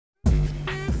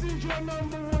your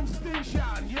number one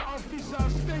station, your official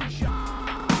station.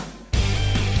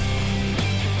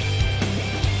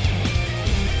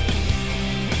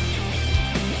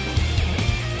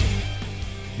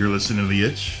 You're listening to The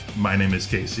Itch. My name is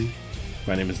Casey.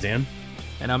 My name is Dan.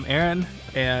 And I'm Aaron,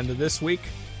 and this week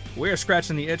we're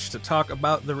scratching the itch to talk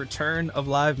about the return of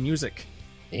live music.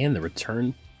 And the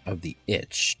return of the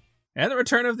itch. And the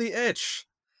return of the itch.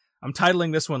 I'm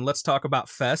titling this one, Let's Talk About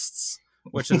Fests,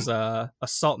 which is a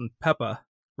Salt and Pepper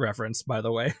reference, by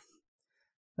the way.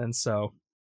 And so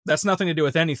that's nothing to do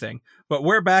with anything, but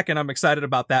we're back and I'm excited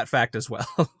about that fact as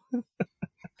well.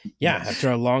 Yeah,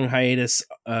 after a long hiatus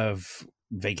of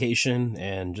vacation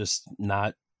and just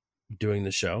not doing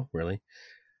the show, really,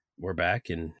 we're back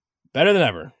and better than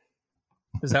ever.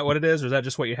 Is that what it is, or is that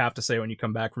just what you have to say when you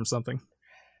come back from something?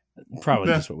 Probably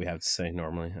just what we have to say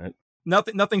normally.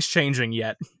 Nothing's changing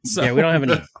yet. So. Yeah, we don't have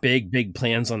any big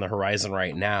plans on the horizon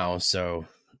right now, so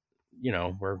you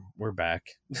know we're back.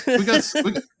 we got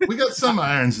some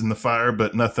irons in the fire,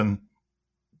 but nothing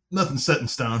set in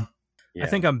stone. Yeah. I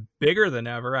think I'm bigger than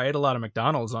ever. I ate a lot of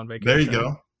McDonald's on vacation. There you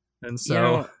go. And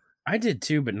so I did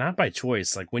too, but not by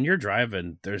choice. Like when you're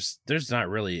driving, there's not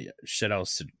really shit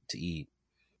else to eat.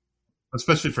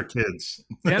 Especially for kids.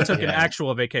 Dan took an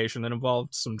actual vacation that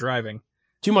involved some driving.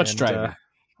 Too much driving.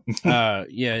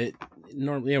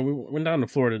 Normally, we went down to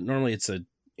Florida. Normally, it's a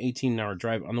 18-hour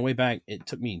drive. On the way back, it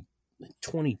took me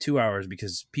 22 hours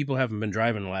because people haven't been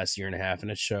driving the last year and a half,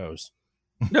 and it shows.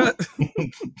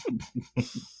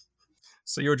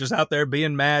 So you were just out there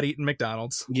being mad, eating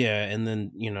McDonald's. Yeah, and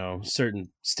then,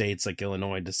 certain states like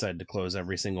Illinois decided to close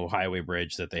every single highway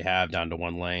bridge that they have down to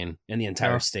one lane in the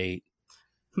entire state.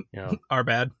 Our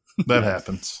bad. That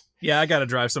happens. Yeah, I got to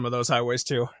drive some of those highways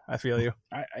too. I feel you.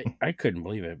 I couldn't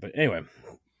believe it, but anyway,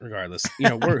 regardless,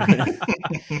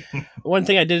 one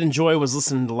thing I did enjoy was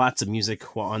listening to lots of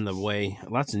music while on the way.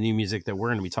 Lots of new music that we're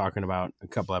going to be talking about a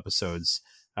couple episodes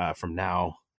from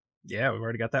now. Yeah, we've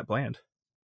already got that planned.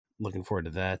 Looking forward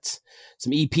to that.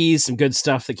 Some EPs, some good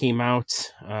stuff that came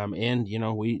out, and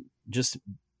we just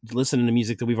listening to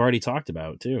music that we've already talked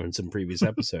about too in some previous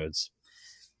episodes.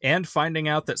 And finding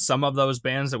out that some of those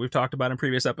bands that we've talked about in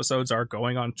previous episodes are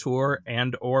going on tour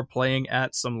and or playing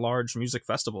at some large music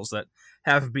festivals that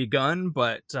have begun,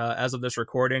 but as of this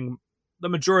recording, the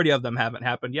majority of them haven't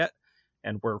happened yet,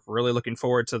 and we're really looking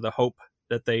forward to the hope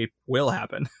that they will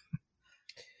happen.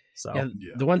 So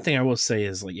the one thing I will say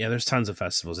is there's tons of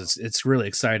festivals. It's really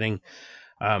exciting.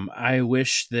 I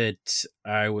wish that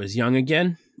I was young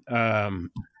again.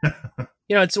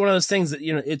 It's one of those things that,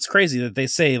 it's crazy that they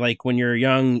say, like, when you're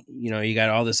young, you got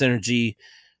all this energy,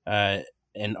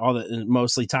 and all the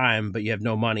mostly time, but you have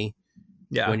no money.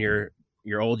 Yeah. When you're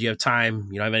old, you have time,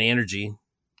 you don't have any energy,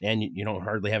 and you don't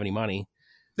hardly have any money.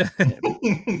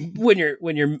 when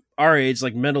you're our age,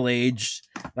 like middle age,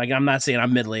 like I'm not saying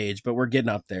I'm middle age, but we're getting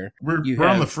up there. We're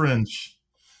on the fringe.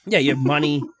 Yeah. You have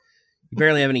money, you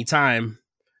barely have any time,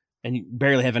 and you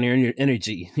barely have any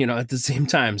energy, at the same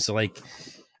time. So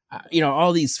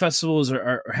all these festivals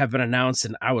have been announced,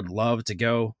 and I would love to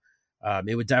go.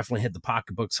 It would definitely hit the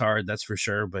pocketbooks hard, that's for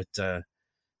sure, but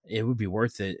it would be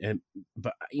worth it.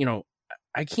 But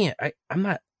I can't. I'm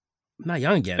not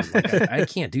young again. I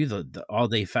can't do the all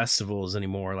day festivals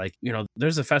anymore.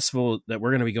 There's a festival that we're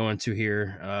going to be going to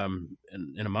here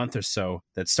in a month or so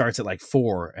that starts at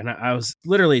 4. And I was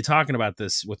literally talking about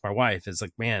this with my wife. It's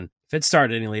like, man, if it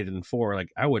started any later than 4,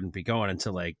 I wouldn't be going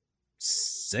until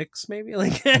 6, maybe. I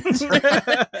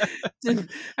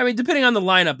mean, depending on the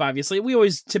lineup, obviously, we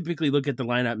always typically look at the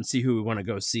lineup and see who we want to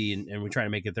go see, and we try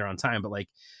to make it there on time. But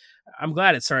I'm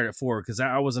glad it started at 4 because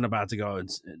I wasn't about to go.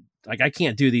 I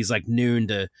can't do these noon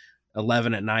to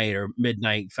 11 at night or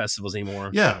midnight festivals anymore.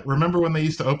 Yeah. Remember when they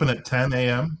used to open at 10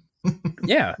 a.m.?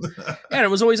 Yeah. And it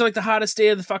was always the hottest day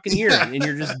of the fucking year, and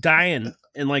you're just dying.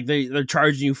 And they're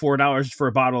charging you $4 for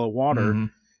a bottle of water. Mm-hmm.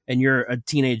 And you're a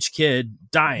teenage kid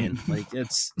dying.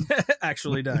 It's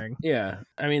actually dying. Yeah.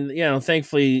 I mean,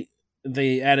 thankfully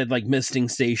they added misting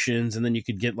stations, and then you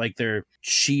could get their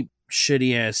cheap,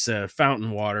 shitty ass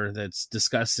fountain water that's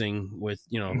disgusting with,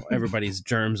 everybody's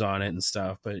germs on it and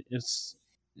stuff. But it's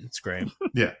great.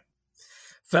 Yeah.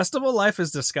 Festival life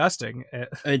is disgusting.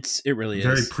 It really is.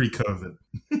 Very pre-COVID.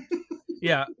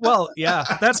 Yeah. Well, yeah,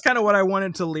 that's kind of what I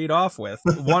wanted to lead off with.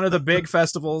 One of the big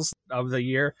festivals of the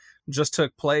year just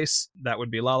took place. That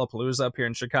would be Lollapalooza up here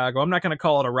in Chicago. I'm not going to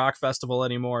call it a rock festival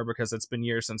anymore because it's been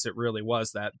years since it really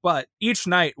was that. But each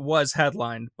night was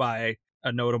headlined by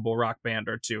a notable rock band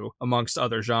or two amongst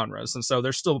other genres. And so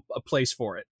there's still a place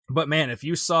for it. But man, if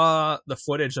you saw the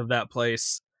footage of that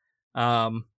place,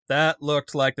 that that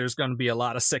looked like there's going to be a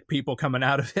lot of sick people coming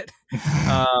out of it.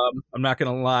 I'm not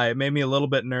going to lie. It made me a little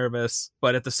bit nervous,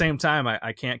 but at the same time,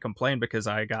 I can't complain because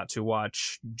I got to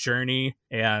watch Journey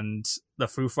and the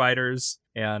Foo Fighters,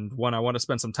 and one I want to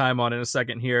spend some time on in a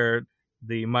second here,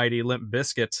 the mighty Limp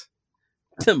Bizkit.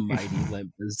 The mighty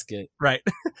Limp Bizkit. Right.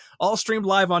 All streamed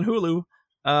live on Hulu.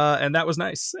 And that was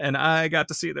nice. And I got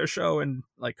to see their show in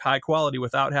like high quality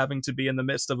without having to be in the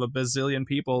midst of a bazillion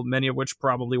people, many of which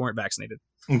probably weren't vaccinated.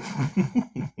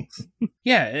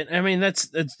 Yeah, I mean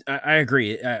I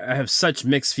agree. I have such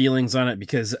mixed feelings on it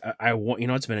because I want,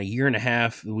 it's been a year and a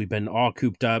half. We've been all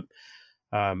cooped up,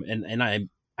 and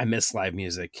I miss live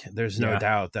music. There's no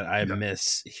doubt that I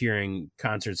miss hearing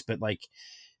concerts, but like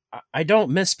I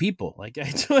don't miss people. Like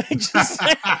I just like,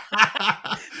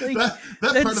 that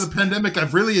part of the pandemic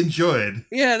I've really enjoyed.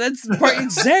 Yeah, that's the part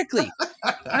exactly.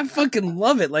 I fucking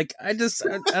love it. Like I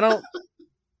don't.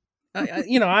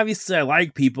 Obviously I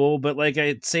like people, but like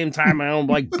at the same time, I don't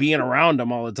like being around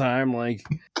them all the time. Like,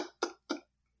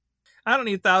 I don't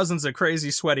need thousands of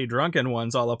crazy, sweaty, drunken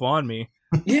ones all up on me,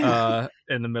 in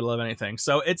the middle of anything.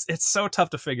 So it's so tough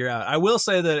to figure out. I will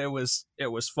say that it was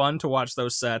fun to watch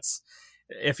those sets.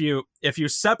 If you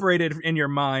separated in your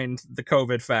mind the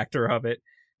COVID factor of it,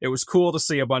 it was cool to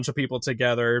see a bunch of people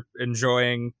together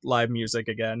enjoying live music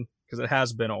again because it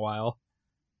has been a while.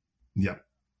 Yeah.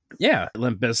 Yeah,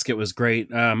 Limp Bizkit was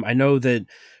great. I know that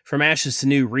From Ashes to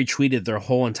New retweeted their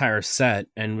whole entire set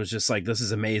and was just like, this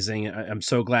is amazing. I'm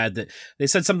so glad that they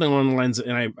said something along the lines,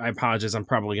 and I apologize, I'm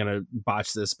probably going to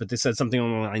botch this, but they said something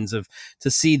along the lines of,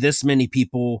 to see this many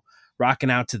people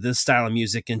rocking out to this style of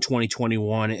music in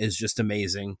 2021 is just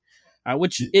amazing,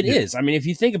 which it is. I mean, if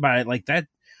you think about it like that,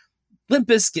 Limp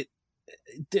Bizkit,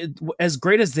 as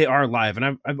great as they are live,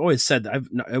 and I've always said that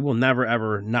I will never,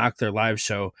 ever knock their live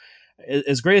show.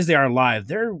 As great as they are live,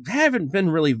 they haven't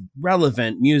been really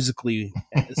relevant musically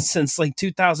since like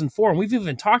 2004. And we've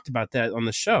even talked about that on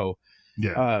the show.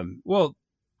 Yeah. Well,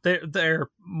 they're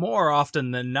more often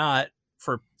than not,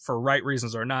 for right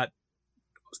reasons or not,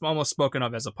 almost spoken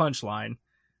of as a punchline.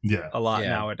 Yeah. A lot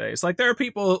nowadays. Like there are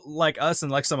people like us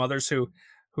and like some others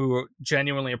who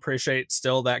genuinely appreciate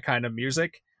still that kind of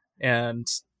music. And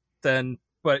then,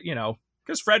 but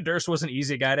because Fred Durst was an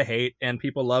easy guy to hate, and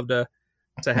people love to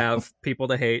have people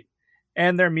to hate,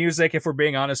 and their music, if we're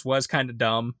being honest, was kind of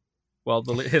dumb. Well,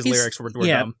 his lyrics were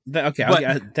dumb.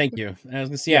 Thank you. I was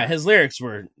gonna say, his lyrics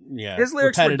were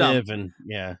repetitive, and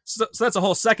So that's a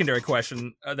whole secondary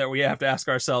question that we have to ask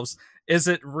ourselves: is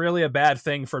it really a bad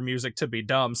thing for music to be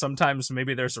dumb? Sometimes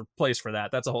maybe there's a place for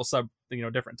that. That's a whole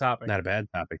different topic. Not a bad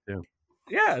topic too.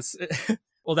 Yes.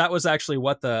 Well, that was actually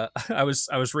what I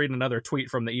was reading another tweet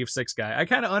from the Eve 6 guy. I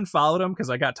kind of unfollowed him because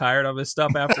I got tired of his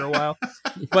stuff after a while.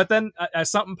 But then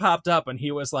something popped up, and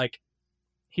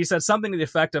he said something to the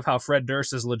effect of how Fred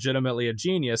Durst is legitimately a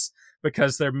genius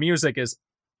because their music is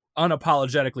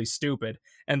unapologetically stupid,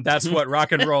 and that's what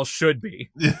rock and roll should be.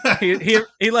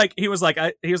 He was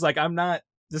like, I'm not.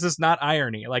 This is not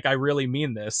irony. Like, I really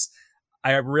mean this.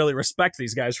 I really respect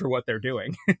these guys for what they're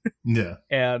doing. Yeah,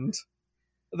 and.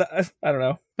 I don't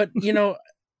know. But,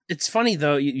 it's funny,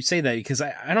 though, you say that because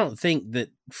I don't think that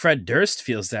Fred Durst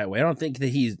feels that way. I don't think that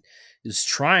he is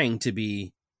trying to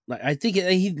be like, I think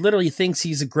he literally thinks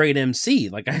he's a great MC.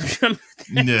 Like,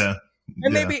 yeah.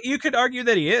 And maybe you could argue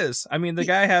that he is. I mean, the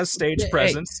guy has stage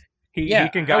presence. He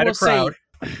can guide a crowd.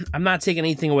 I'm not taking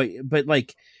anything away, but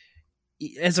like,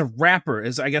 as a rapper,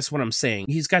 is I guess what I'm saying,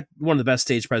 he's got one of the best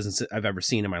stage presence I've ever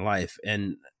seen in my life.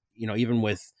 And, even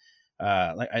with,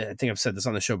 like I think I've said this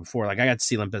on the show before, like I got to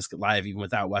see Limp Bizkit live even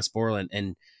without Wes Borland,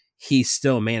 and he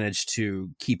still managed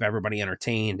to keep everybody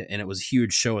entertained, and it was a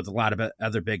huge show with a lot of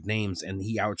other big names, and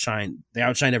they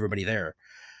outshined everybody there.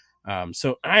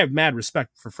 So I have mad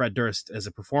respect for Fred Durst as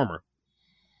a performer.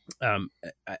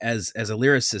 As a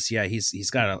lyricist, yeah, he's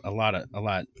got a lot,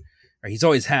 or he's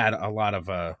always had a lot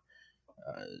of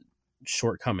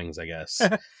shortcomings, I guess.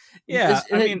 Yeah,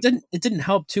 it didn't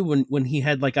help too when he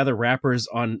had like other rappers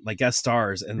on like guest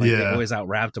stars, and like they always out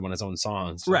rapped him on his own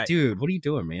songs. Right, like, dude, what are you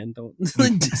doing, man? Don't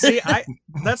see.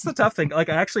 That's the tough thing. Like,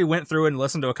 I actually went through and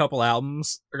listened to a couple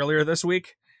albums earlier this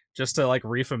week just to like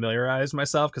refamiliarize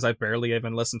myself because I barely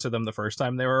even listened to them the first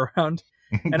time they were around.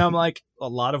 And I'm like, a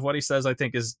lot of what he says I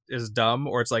think is dumb,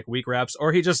 or it's like weak raps,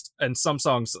 or he just, and some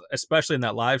songs, especially in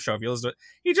that live show, if you listen to it,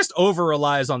 he just over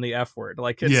relies on the F word.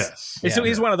 Like,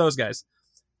 he's one of those guys.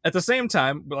 At the same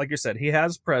time, but like you said, he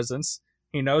has presence.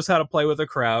 He knows how to play with a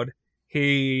crowd.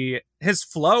 His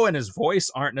flow and his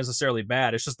voice aren't necessarily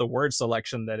bad. It's just the word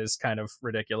selection that is kind of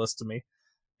ridiculous to me.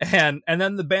 And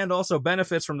then the band also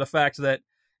benefits from the fact that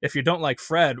if you don't like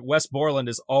Fred, Wes Borland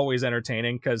is always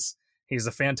entertaining because He's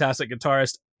a fantastic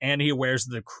guitarist, and he wears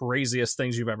the craziest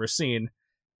things you've ever seen.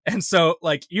 And so,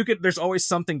 like, there's always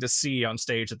something to see on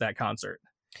stage at that concert.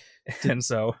 And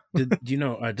so, did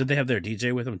they have their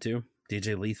DJ with them too?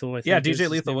 DJ Lethal, I think. Yeah, DJ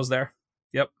Lethal was there.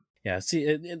 Yep. Yeah.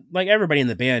 See, like everybody in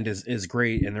the band is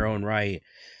great in their own right.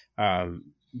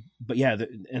 But yeah,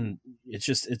 and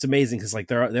it's amazing because like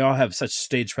they all have such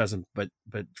stage presence, but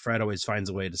Fred always finds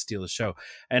a way to steal the show.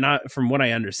 And from what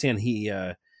I understand, he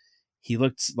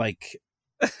looked like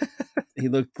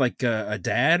a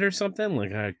dad or something.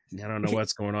 Like I don't know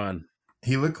what's going on.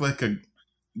 He looked like a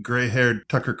gray-haired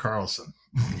Tucker Carlson.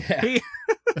 Yeah.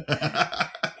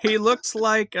 He looked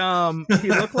like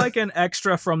an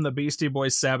extra from the Beastie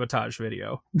Boys Sabotage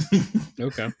video.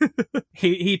 Okay.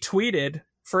 He tweeted.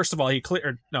 First of all,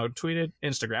 tweeted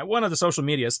Instagram, one of the social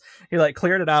medias. He like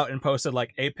cleared it out and posted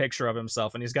like a picture of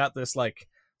himself, and he's got this like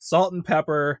salt and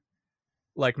pepper,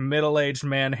 like middle-aged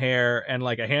man hair, and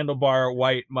like a handlebar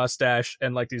white mustache,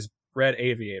 and like these red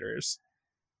aviators.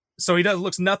 So he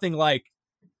looks nothing like,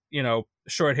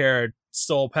 short-haired,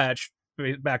 soul patch,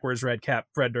 backwards red cap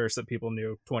Fred Durst that people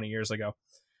knew 20 years ago.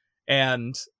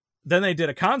 And then they did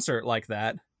a concert like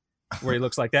that, where he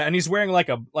looks like that, and he's wearing like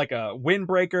a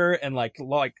windbreaker and like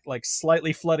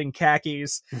slightly flooding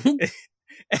khakis.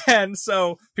 And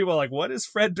so people are like, what is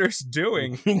Fred Durst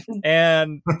doing?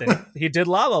 And he did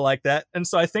Lala like that. And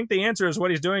so I think the answer is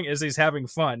what he's doing is he's having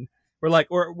fun. We're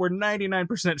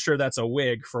 99% sure that's a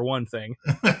wig, for one thing.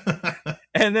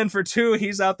 And then for two,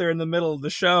 he's out there in the middle of the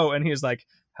show and he's like,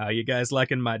 how you guys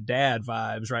liking my dad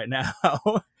vibes right now?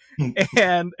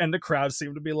 and the crowd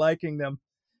seemed to be liking them.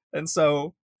 And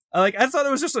so I thought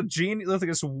it was just a genius, like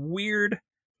this weird,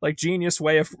 like genius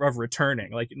way of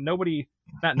returning. Like nobody's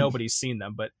seen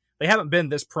them, but they haven't been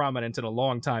this prominent in a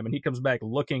long time. And he comes back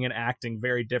looking and acting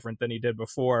very different than he did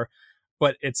before,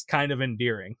 but it's kind of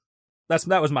endearing.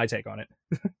 That was my take on it.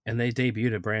 And they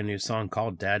debuted a brand new song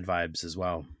called Dad Vibes as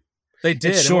well. They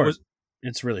did. It's short.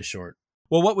 It's really short.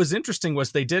 Well, what was interesting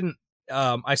was they didn't,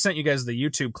 I sent you guys the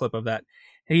YouTube clip of that.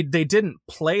 They didn't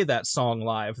play that song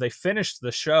live. They finished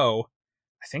the show.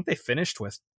 I think they finished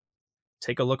with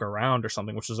Take a Look Around or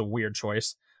something, which is a weird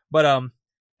choice. But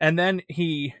and then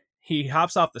he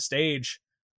hops off the stage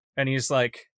and he's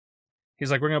like,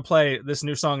 we're going to play this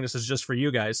new song. This is just for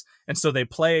you guys. And so they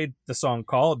played the song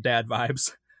called Dad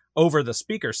Vibes over the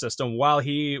speaker system while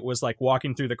he was like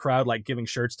walking through the crowd, like giving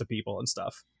shirts to people and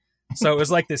stuff. So it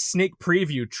was like this sneak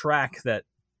preview track that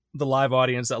the live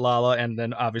audience at Lala, and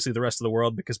then obviously the rest of the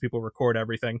world, because people record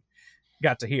everything,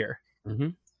 got to hear.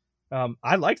 Mm-hmm.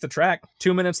 I liked the track.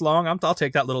 2 minutes long. I'll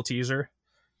take that little teaser.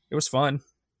 It was fun.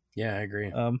 Yeah, I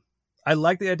agree. I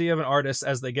like the idea of an artist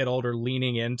as they get older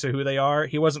leaning into who they are.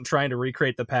 He wasn't trying to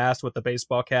recreate the past with the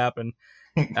baseball cap and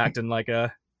acting like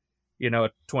a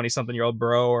 20-something-year-old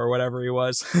bro or whatever he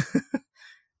was.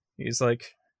 He's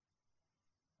like,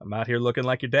 I'm out here looking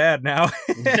like your dad now.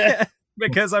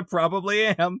 Because I probably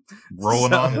am.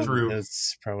 Rolling on through.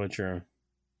 That's probably true.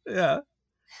 Yeah.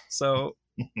 So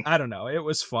I don't know. It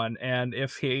was fun. And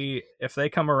if they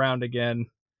come around again,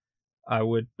 I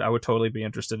would totally be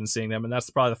interested in seeing them. And that's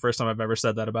probably the first time I've ever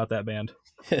said that about that band.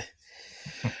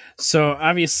 So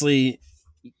obviously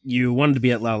you wanted to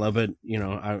be at Lala, but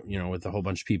with a whole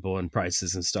bunch of people and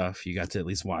prices and stuff, you got to at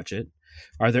least watch it.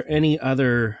 Are there any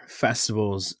other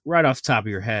festivals right off the top of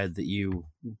your head that you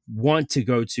want to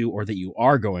go to or that you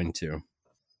are going to?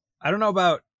 I don't know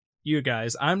about you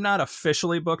guys. I'm not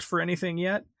officially booked for anything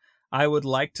yet. I would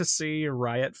like to see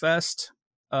Riot Fest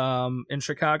in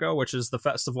Chicago, which is the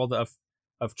festival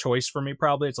of choice for me.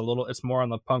 Probably it's more on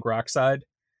the punk rock side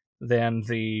than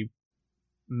the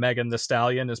Megan Thee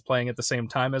Stallion is playing at the same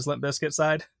time as Limp Bizkit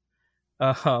side.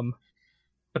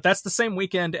 But that's the same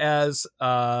weekend as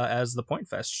the Point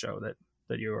Fest show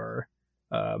that you were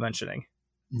mentioning.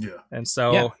 Yeah. And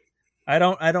so I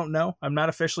don't know. I'm not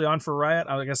officially on for Riot.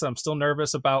 I guess I'm still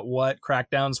nervous about what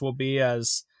crackdowns will be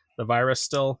as the virus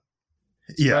still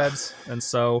spreads. And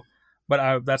so,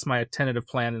 but that's my tentative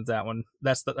plan is that one.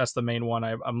 That's the main one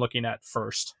I'm looking at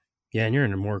first. Yeah, and you're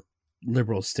in a more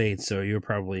liberal state, so you're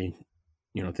probably,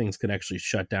 things could actually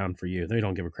shut down for you. They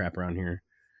don't give a crap around here.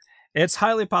 It's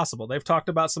highly possible. They've talked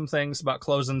about some things about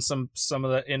closing some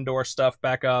of the indoor stuff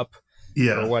back up,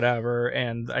 or whatever,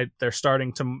 and they're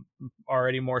starting to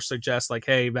already more suggest like,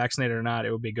 hey, vaccinated or not,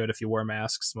 it would be good if you wear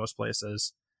masks most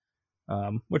places,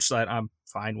 which I'm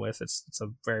fine with. It's a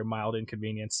very mild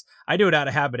inconvenience. I do it out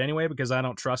of habit anyway because I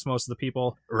don't trust most of the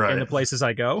people in the places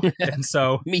I go, and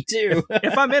so me too.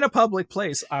 if I'm in a public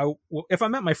place, if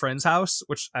I'm at my friend's house,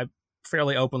 which I'm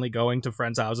fairly openly going to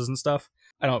friends' houses and stuff,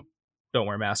 I don't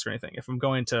wear a mask or anything. If I'm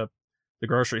going to the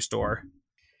grocery store,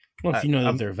 Well, if you know that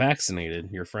I'm- they're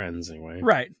vaccinated, your friends anyway.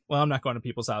 Right. Well, I'm not going to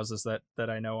people's houses that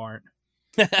I know aren't.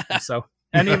 So,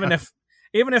 and even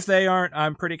if they aren't,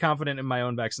 I'm pretty confident in my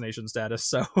own vaccination status.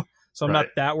 So I'm not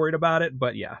Right. that worried about it.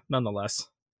 But yeah, nonetheless.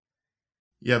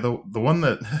 Yeah, the one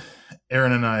that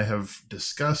Aaron and I have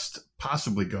discussed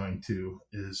possibly going to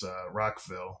is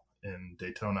Rockville in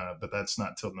Daytona, but that's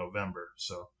not till November,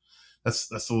 so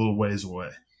that's a little ways away.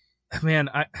 Man,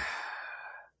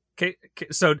 okay.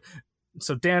 So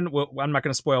Dan, well, I'm not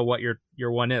going to spoil what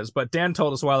your one is, but Dan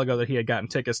told us a while ago that he had gotten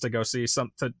tickets to go to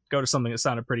something that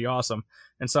sounded pretty awesome,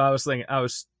 and so I was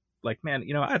like, man,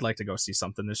 I'd like to go see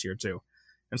something this year too,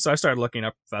 and so I started looking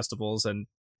up festivals and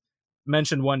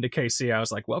mentioned one to KC. I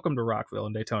was like, welcome to Rockville,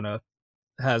 and Daytona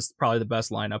has probably the best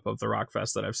lineup of the rock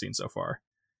fest that I've seen so far,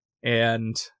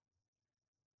 and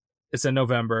it's in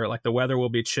November. Like, the weather will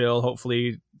be chill.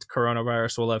 Hopefully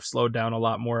coronavirus will have slowed down a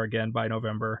lot more again by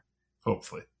November.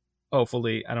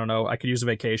 Hopefully, I don't know. I could use a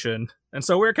vacation. And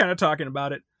so we're kind of talking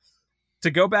about it. To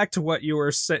go back to what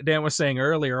Dan was saying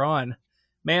earlier on,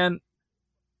 man,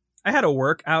 I had a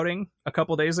work outing a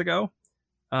couple days ago,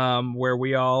 where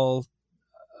we all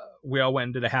went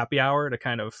and did a happy hour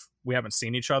we haven't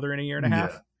seen each other in a year and a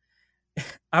half. Yeah.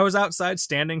 I was outside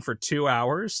standing for 2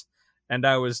 hours and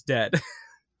I was dead.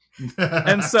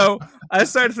 And so I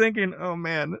started thinking, oh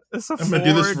man, it's I'm gonna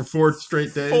do this for 4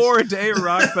 straight days. 4-day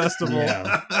rock festival.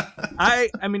 Yeah.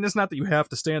 I mean, it's not that you have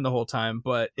to stand the whole time,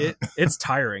 but it's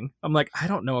tiring. I'm like, I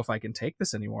don't know if I can take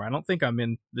this anymore. I don't think I'm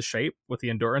in the shape with the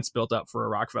endurance built up for a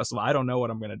rock festival. I don't know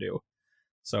what I'm gonna do.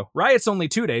 So Riot's only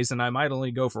 2 days, and I might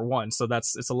only go for 1, so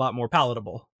it's a lot more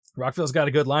palatable. Rockville's got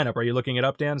a good lineup. Are you looking it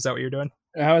up, Dan? Is that what you're doing?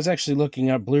 I was actually looking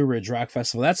up Blue Ridge Rock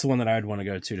Festival. That's the one that I'd want to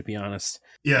go to be honest.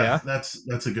 Yeah, that's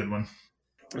a good one.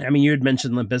 I mean, you had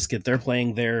mentioned Limp Bizkit. They're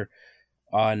playing there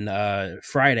on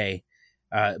Friday,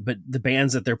 but the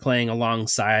bands that they're playing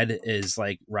alongside is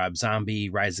like Rob Zombie,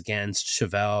 Rise Against,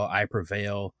 Chevelle, I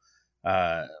Prevail,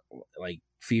 like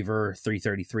Fever,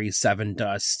 333, Seven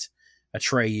Dust,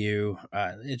 Atreyu.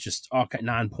 It's just all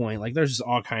Non-Point. Like, there's just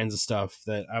all kinds of stuff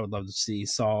that I would love to see.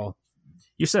 Saul,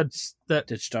 You said that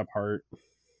Ditched Up Heart.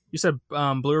 You said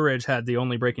Blue Ridge had the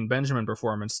only Breaking Benjamin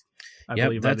performance, I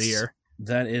believe, of the year.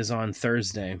 That is on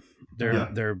Thursday.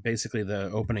 They're basically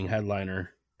the opening headliner.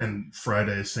 And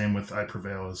Friday, same with I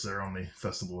Prevail, is their only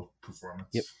festival performance.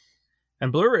 Yep.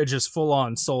 And Blue Ridge is full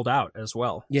on sold out as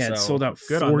well. Yeah, so it's sold out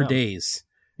good on 4 them. days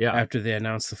Yeah. after they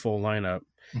announced the full lineup.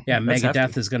 Yeah, That's Megadeth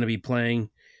hefty. is going to be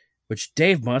playing, which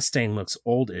Dave Mustaine looks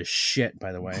old as shit,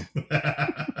 by the way.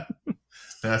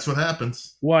 That's what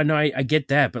happens. Well, no, I get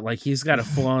that, but like, he's got a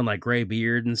full on like gray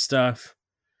beard and stuff.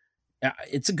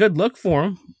 It's a good look for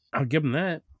him. I'll give him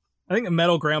that. I think the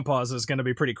Metal Grandpas is going to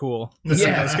be pretty cool.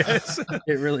 Yeah. Those guys.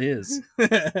 It really is.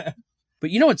 But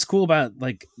you know what's cool about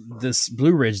like this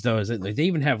Blue Ridge though is that like, they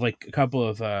even have like a couple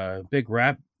of big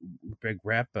rap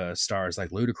stars like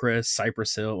Ludacris,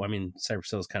 Cypress Hill. I mean, Cypress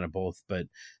Hill is kind of both, but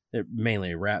they're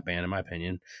mainly a rap band in my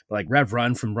opinion. But like Rev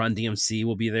Run from Run DMC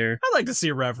will be there. I'd like to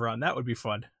see Rev Run. That would be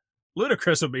fun.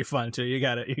 Ludacris would be fun too. You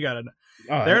got to.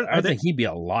 Oh, I think he'd be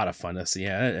a lot of fun to see.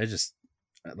 Yeah, I just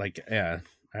like I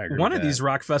agree. One with of that. these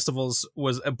rock festivals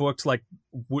was booked like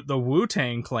the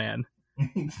Wu-Tang Clan,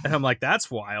 and I'm like, that's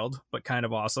wild, but kind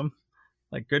of awesome.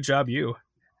 Like, good job, you.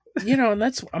 And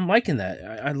I'm liking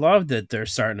that. I love that they're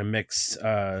starting to mix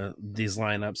these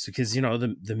lineups because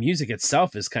the music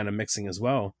itself is kind of mixing as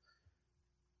well.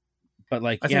 But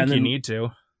like, I think you need to.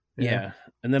 Yeah.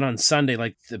 And then on Sunday,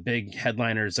 like the big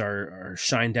headliners are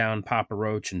Shinedown, Papa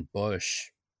Roach, and Bush.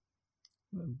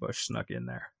 Bush snuck in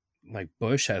there. Like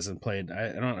Bush hasn't played.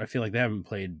 I feel like they haven't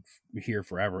played here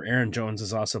forever. Aaron Jones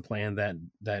is also playing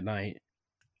that night.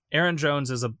 Aaron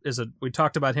Jones is a we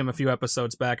talked about him a few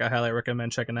episodes back. I highly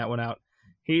recommend checking that one out.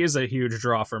 He is a huge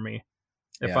draw for me.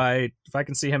 If I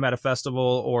can see him at a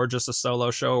festival or just a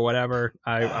solo show or whatever,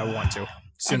 I want to.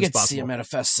 I get to see him at a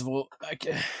festival.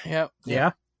 Yeah.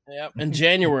 Yep. In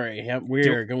January, we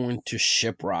are going to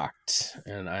Shiprocked,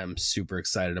 and I'm super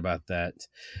excited about that.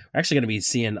 We're actually going to be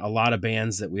seeing a lot of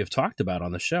bands that we have talked about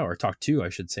on the show, or talked to, I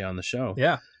should say, on the show.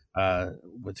 Yeah.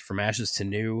 With From Ashes to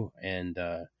New, and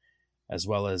as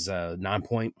well as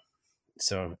Non-Point.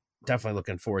 So definitely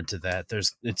looking forward to that.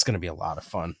 It's going to be a lot of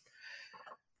fun.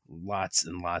 Lots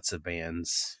and lots of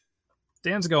bands.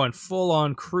 Dan's going full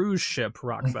on cruise ship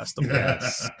rock festival.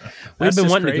 Yes. We've been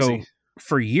wanting to go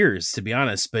for years, to be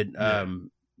honest, but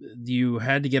you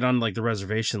had to get on like the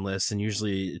reservation list, and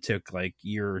usually it took like a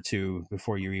year or two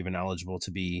before you're even eligible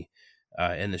to be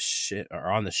in the ship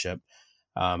or on the ship.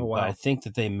 But I think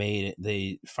that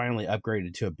they finally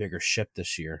upgraded to a bigger ship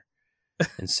this year,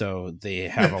 and so they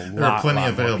have a lot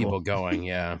more people going.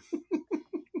 Yeah.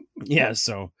 Yeah,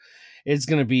 so it's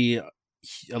going to be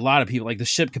a lot of people. Like the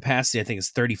ship capacity, I think is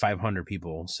 3,500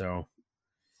 people. So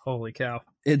Holy cow!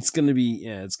 it's going to be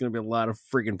a lot of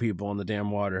freaking people in the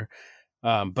damn water.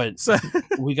 But So,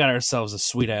 we got ourselves a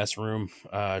sweet ass room,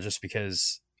 just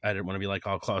because I didn't want to be like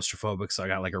all claustrophobic. So I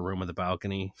got like a room with a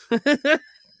balcony.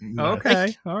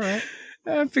 okay, all right.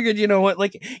 I figured, you know what,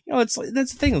 like, you know, it's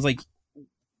that's the thing. It's like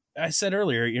I said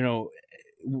earlier, you know,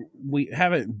 we've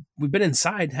been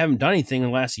inside, haven't done anything in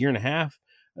the last year and a half.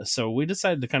 So we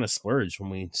decided to kind of splurge when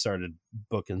we started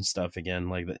booking stuff again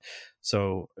like that.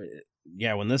 So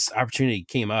yeah, when this opportunity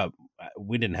came up,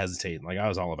 we didn't hesitate. Like I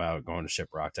was all about going to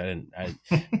Shiprocked.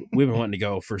 We've been wanting to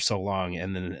go for so long.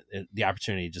 And then the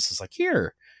opportunity just is like,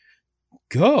 here,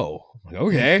 go. I'm like,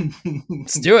 okay,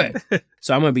 let's do it.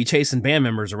 So I'm going to be chasing band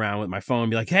members around with my phone and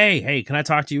be like, hey, can I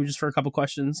talk to you just for a couple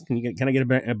questions? Can I get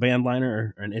a band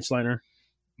liner or an itch liner?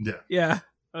 Yeah,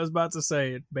 I was about to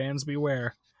say, bands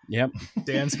beware. Yep.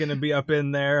 Dan's going to be up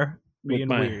in there being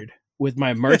weird. With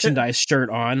my merchandise shirt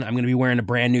on. I'm going to be wearing a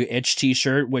brand new Itch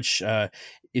t-shirt, which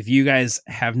if you guys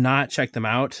have not checked them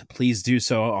out, please do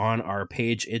so on our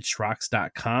page,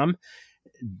 itchrocks.com.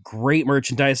 Great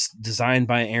merchandise designed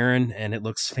by Aaron, and it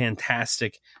looks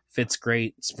fantastic. Fits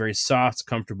great. It's very soft,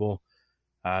 comfortable.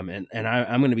 I'm going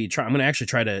to actually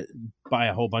try to buy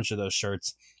a whole bunch of those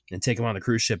shirts and take them on the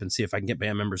cruise ship and see if I can get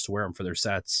band members to wear them for their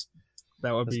sets.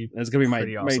 That's going to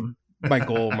be awesome. my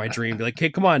goal, my dream. Be like, hey,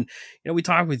 come on. You know, we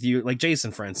talked with you, like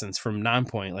Jason, for instance, from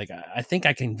Nonpoint. Like, I think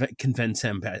I can convince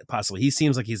him possibly. He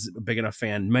seems like he's a big enough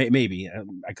fan. Maybe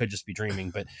I could just be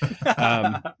dreaming, but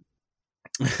I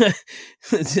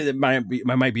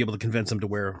might be able to convince him to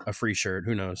wear a free shirt.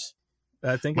 Who knows?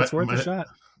 I think it's worth a shot.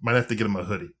 Might have to get him a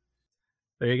hoodie.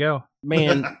 There you go,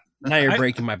 man. Now you're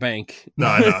breaking my bank. No,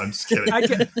 I'm just kidding. I'd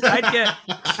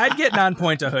get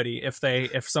Nonpoint a hoodie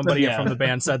if somebody from the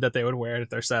band said that they would wear it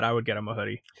at their set. I would get them a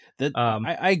hoodie.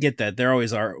 I get that. They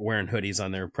always are wearing hoodies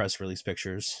on their press release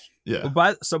pictures. Yeah.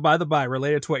 By the by,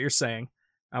 related to what you're saying,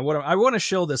 I want to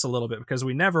shill this a little bit because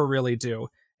we never really do,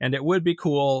 and it would be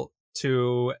cool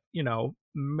to, you know,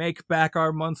 make back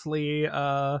our monthly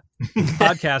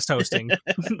podcast hosting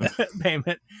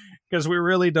payment, because we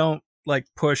really don't like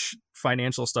push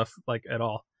financial stuff like at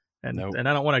all, and and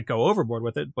I don't want to go overboard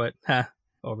with it, but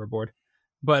overboard.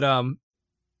 But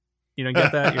you don't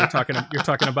get that. You're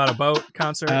talking about a boat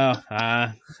concert.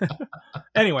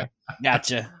 Anyway,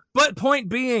 gotcha. But point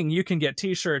being, you can get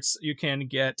t-shirts, you can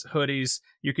get hoodies,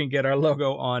 you can get our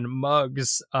logo on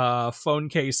mugs, phone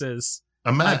cases.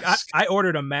 A mask. I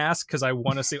ordered a mask because I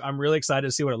want to see. I'm really excited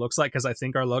to see what it looks like because I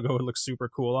think our logo would look super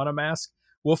cool on a mask.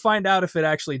 We'll find out if it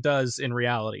actually does in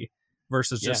reality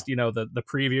versus just, you know, the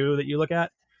preview that you look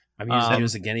at. I'm using you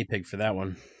as a guinea pig for that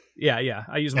one. Yeah.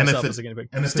 I use myself as a guinea pig.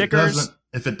 And stickers.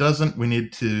 If it doesn't, we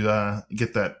need to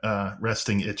get that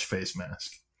resting itch face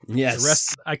mask.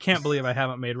 Yes. I can't believe I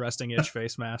haven't made resting itch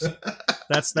face mask.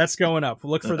 That's going up.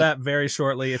 Look for that very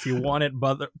shortly. If you want it,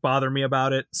 bother me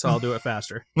about it, so I'll do it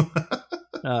faster.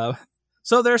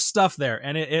 So there's stuff there,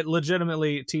 and it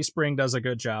legitimately, Teespring does a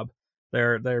good job.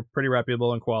 They're pretty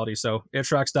reputable in quality. So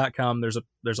itchrocks.com.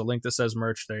 There's a link that says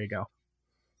merch. There you go.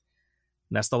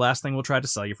 And that's the last thing we'll try to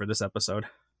sell you for this episode.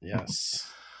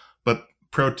 Yes. But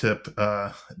pro tip: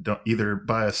 don't either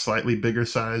buy a slightly bigger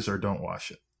size or don't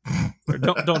wash it. Or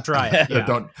don't dry it.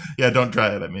 Yeah. Don't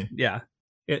dry it. I mean, yeah,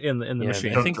 in the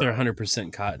machine. I think they're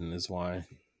 100% cotton is why.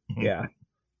 Yeah.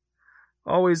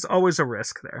 Always a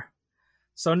risk there.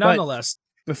 So nonetheless,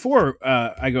 before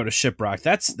I go to Shiprock,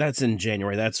 that's in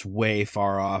January. That's way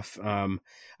far off. I'm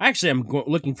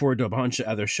looking forward to a bunch of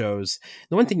other shows.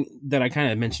 The one thing that I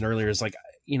kind of mentioned earlier is, like,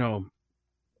 you know,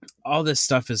 all this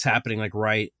stuff is happening like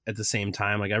right at the same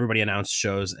time. Like everybody announced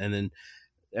shows, and then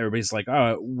everybody's like,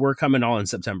 "Oh, we're coming all in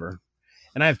September,"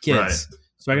 and I have kids,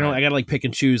 so I gotta like pick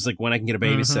and choose like when I can get a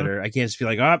babysitter. I can't just be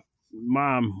like, "Oh,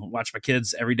 Mom, watch my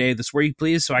kids every day this week,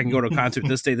 please, so I can go to a concert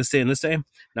this day, and this day."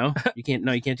 No, you can't.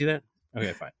 No, you can't do that.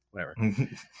 Okay, fine, whatever.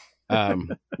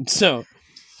 So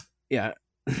yeah,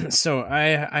 so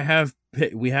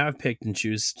we have picked and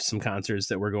choose some concerts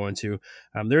that we're going to.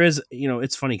 There is, you know,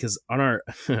 it's funny because on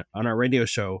our radio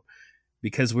show,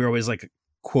 because we're always like,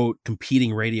 quote,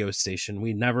 competing radio station,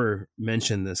 we never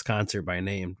mentioned this concert by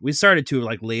name. We started to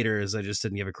like later, as I just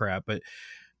didn't give a crap. But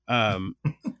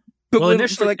well,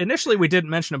 initially we didn't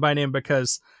mention it by name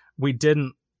because we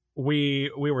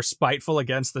were spiteful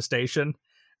against the station.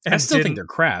 I still think they're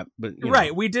crap, but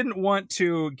right, we didn't want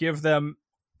to give them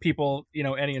people, you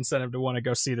know, any incentive to want to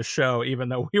go see the show, even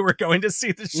though we were going to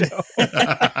see the show.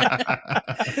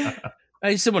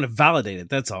 I just want to validate it.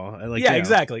 That's all. I like, yeah, you know,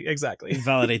 exactly.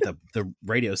 validate the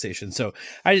radio station. So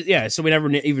so we never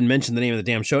even mentioned the name of the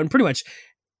damn show. And pretty much,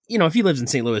 you know, if you lived in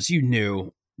St. Louis, you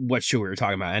knew what show we were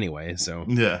talking about anyway. So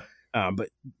Yeah.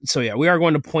 We are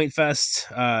going to Point Fest.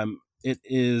 It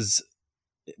is,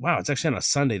 wow, it's actually on a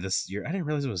Sunday this year. I didn't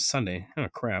realize it was Sunday. Oh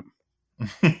crap.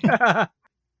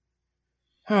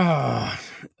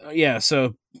 Yeah,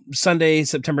 so Sunday,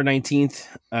 September 19th.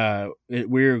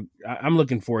 I'm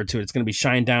looking forward to it. It's going to be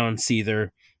Shinedown, Seether,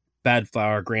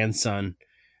 Badflower, Grandson,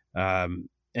 and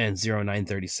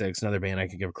 0936, another band I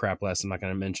could give a crap less. I'm not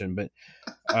going to mention,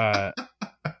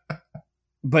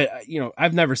 but you know,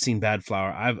 I've never seen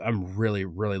Badflower. I'm really,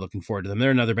 really looking forward to them.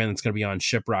 They're another band that's going to be on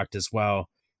Shiprocked as well.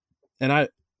 And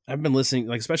I've been listening,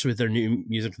 like, especially with their new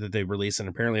music that they released, and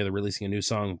apparently they're releasing a new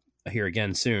song here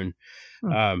again soon.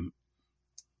 I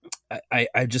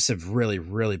just have really,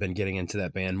 really been getting into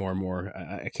that band more and more.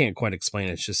 I can't quite explain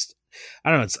it. It's just,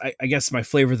 I don't know. It's, I guess my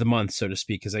flavor of the month, so to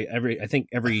speak, because I think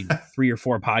every 3 or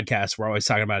 4 podcasts, we're always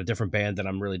talking about a different band that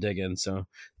I'm really digging. So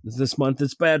this month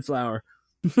it's Badflower.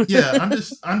 Yeah,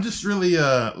 I'm just really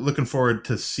looking forward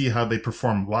to see how they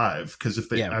perform live, because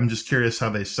I'm just curious how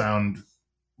they sound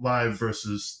live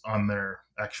versus on their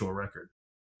actual record.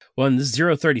 Well, in this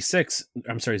 0936,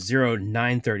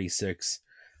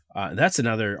 that's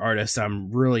another artist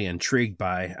I'm really intrigued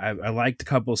by. I liked a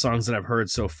couple of songs that I've heard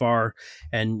so far,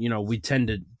 and you know, we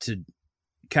tend to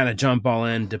kind of jump all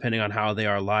in depending on how they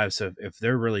are live. So if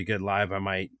they're really good live, I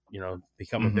might, you know,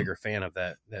 become a bigger fan of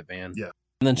that band. Yeah.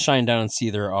 And then Shinedown and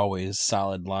Seether are always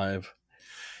solid live.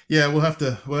 Yeah, we'll have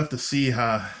to see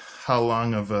how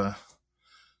long of a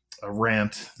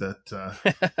rant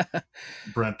that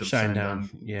Brent of Shinedown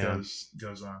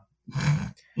goes on.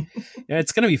 Yeah,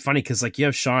 it's gonna be funny because like you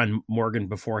have Sean Morgan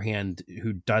beforehand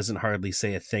who doesn't hardly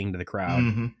say a thing to the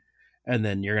crowd, and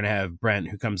then you're gonna have Brent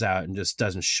who comes out and just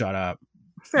doesn't shut up.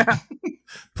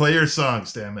 Play your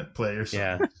songs, damn it! Play your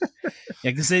songs.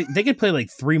 Yeah, because they could play like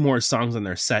 3 more songs on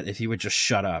their set if he would just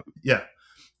shut up. Yeah,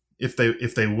 if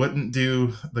they wouldn't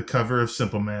do the cover of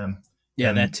Simple Man.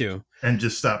 Yeah, that too, and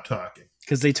just stop talking,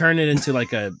 because they turn it into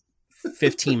like a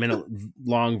 15-minute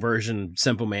long version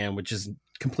Simple Man, which is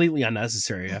completely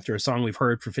unnecessary after a song we've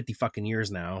heard for 50 fucking years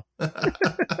now.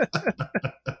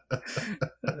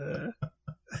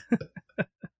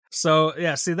 So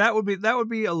yeah, see, that would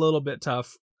be a little bit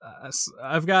tough.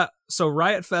 I've got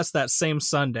Riot Fest that same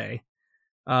Sunday.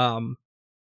 I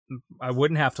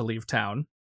wouldn't have to leave town.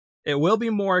 It will be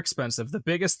more expensive. The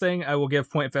biggest thing I will give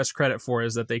Point Fest credit for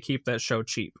is that they keep that show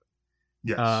cheap.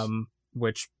 Yes.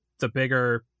 Which the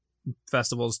bigger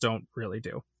festivals don't really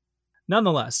do.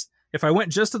 Nonetheless, if I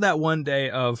went just to that one day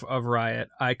of Riot,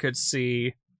 I could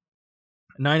see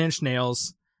 9 Inch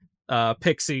Nails,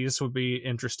 Pixies would be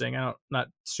interesting. Not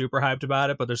super hyped about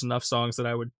it, but there's enough songs that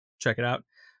I would check it out.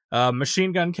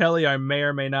 Machine Gun Kelly, I may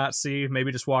or may not see,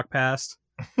 maybe just walk past.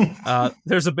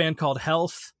 There's a band called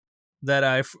Health that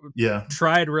I've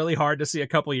tried really hard to see a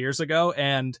couple years ago,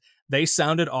 and they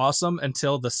sounded awesome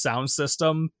until the sound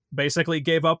system basically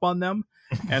gave up on them,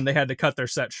 and they had to cut their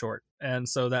set short, and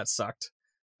so that sucked.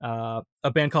 A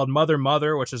band called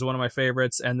Mother, which is one of my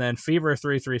favorites, and then Fever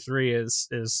 333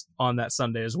 is on that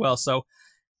Sunday as well. So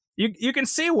you can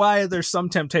see why there's some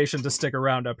temptation to stick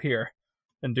around up here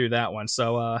and do that one.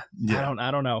 So I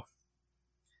don't know.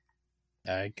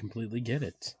 I completely get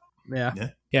it. Yeah,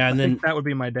 and then that would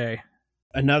be my day.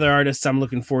 Another artist I'm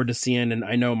looking forward to seeing, and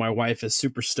I know my wife is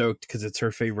super stoked because it's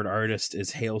her favorite artist,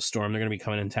 is Hailstorm. They're going to be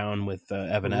coming in town with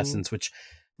Evanescence, which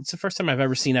it's the first time I've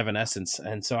ever seen Evanescence,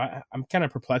 and so I'm kind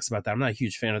of perplexed about that. I'm not a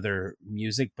huge fan of their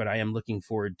music, but I am looking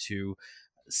forward to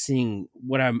seeing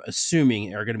what I'm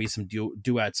assuming are going to be some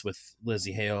duets with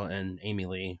Lzzy Hale and Amy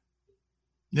Lee.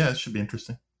 Yeah, it should be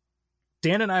interesting.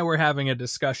 Dan and I were having a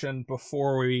discussion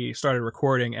before we started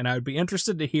recording, and I would be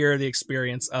interested to hear the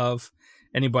experience of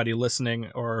anybody listening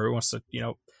or who wants to,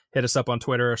 hit us up on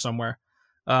Twitter or somewhere.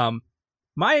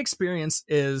 My experience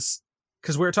is,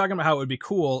 because we were talking about how it would be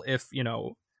cool if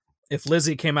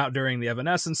Lzzy came out during the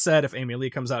Evanescence set, if Amy Lee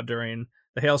comes out during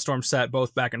the Hailstorm set,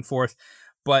 both back and forth.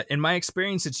 But in my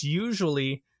experience, it's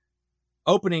usually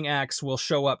opening acts will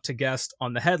show up to guest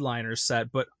on the headliner's set,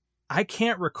 but I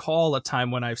can't recall a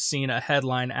time when I've seen a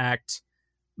headline act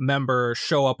member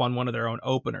show up on one of their own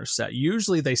opener set.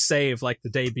 Usually they save like the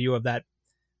debut of that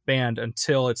band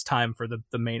until it's time for the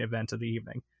main event of the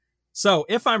evening. So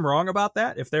if I'm wrong about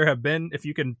that, if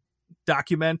you can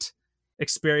document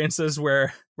experiences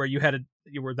where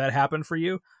that happened for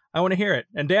you, I want to hear it.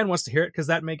 And Dan wants to hear it because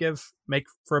that may make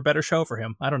for a better show for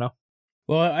him. I don't know.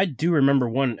 Well, I do remember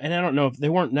one, and I don't know if they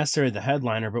weren't necessarily the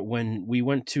headliner, but when we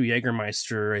went to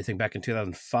Jägermeister, I think back in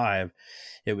 2005,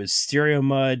 it was Stereo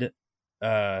Mud,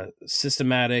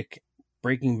 Systematic,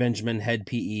 Breaking Benjamin, Head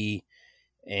PE,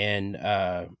 and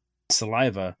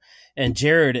Saliva. And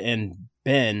Jared and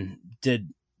Ben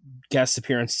did guest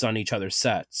appearances on each other's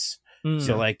sets.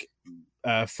 So, like,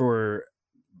 for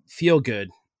Feel Good,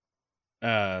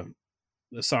 the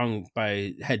song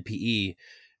by Head PE,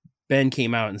 Ben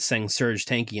came out and sang Serge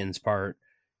Tankian's part.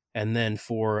 And then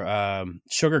for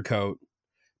Sugarcoat,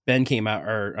 Ben came out,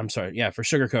 or I'm sorry, yeah, for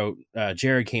Sugarcoat,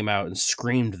 Jared came out and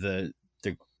screamed the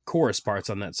chorus parts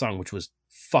on that song, which was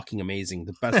fucking amazing.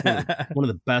 The best one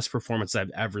of the best performances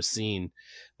I've ever seen,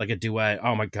 like a duet.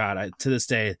 Oh my god! To this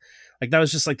day, like that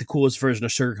was just like the coolest version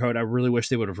of Sugarcoat. I really wish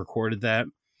they would have recorded that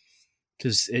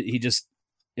because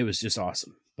it was just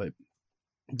awesome. But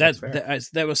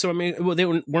that was so. I mean, well, they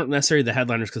weren't necessarily the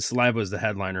headliners because Saliva was the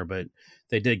headliner, but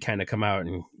they did kind of come out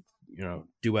and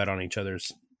duet on each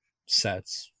other's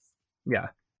sets. Yeah.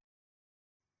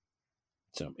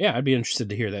 So yeah, I'd be interested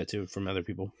to hear that too from other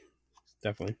people.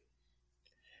 Definitely.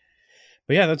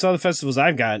 But yeah, that's all the festivals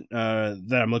I've got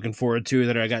that I'm looking forward to,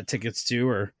 that I got tickets to,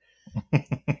 or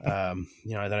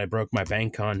that I broke my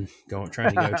bank on trying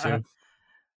to go to.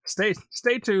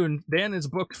 Stay tuned. Dan is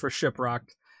booked for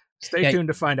Shiprocked. Stay tuned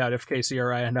to find out if Casey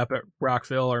or I end up at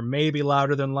Rockville or maybe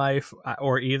Louder Than Life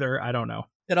or either. I don't know.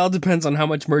 It all depends on how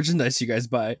much merchandise you guys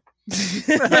buy.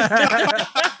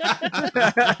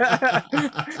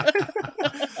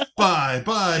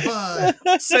 Bye.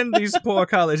 Send these poor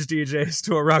college DJs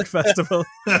to a rock festival,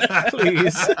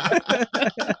 please.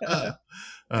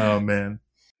 Oh, man.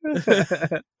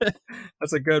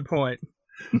 That's a good point.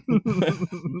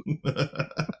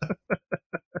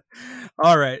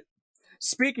 All right.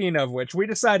 Speaking of which, we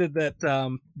decided that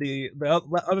the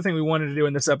other thing we wanted to do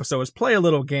in this episode was play a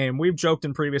little game. We've joked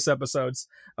in previous episodes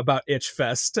about Itch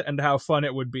Fest and how fun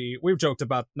it would be. We've joked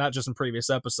about, not just in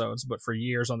previous episodes, but for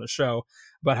years on the show,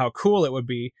 about how cool it would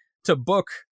be to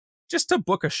book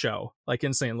a show like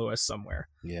in St. Louis somewhere.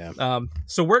 Yeah.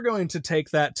 So we're going to take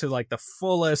that to like the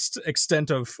fullest extent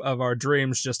of our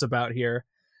dreams just about here.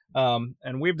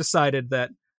 And we've decided that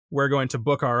we're going to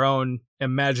book our own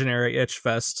imaginary Itch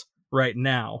Fest right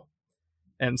now.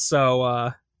 And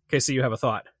so Casey, you have a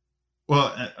thought?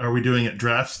 Well, are we doing it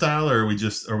draft style, or are we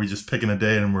just picking a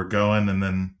day and we're going, and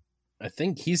then I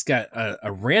think he's got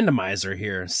a randomizer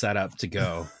here set up to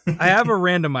go. I have a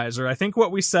randomizer. I think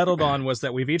what we settled on was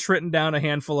that we've each written down a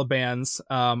handful of bands.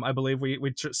 I believe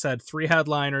we said 3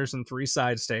 headliners and 3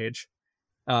 side stage.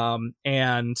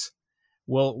 And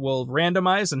we'll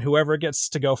randomize, and whoever gets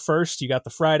to go first, you got the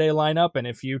Friday lineup, and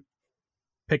if you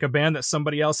pick a band that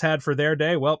somebody else had for their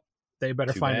day, well, they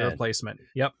better find a replacement.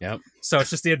 Yep. So it's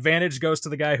just the advantage goes to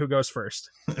the guy who goes first.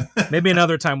 Maybe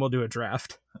another time we'll do a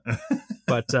draft.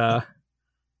 But so,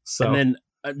 and then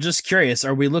just curious,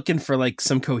 are we looking for like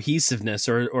some cohesiveness,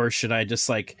 or should I just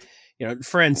like,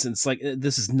 for instance, like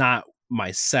this is not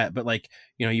my set, but like,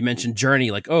 you mentioned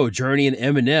Journey, like, oh, Journey and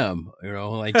Eminem,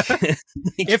 like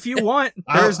if you want,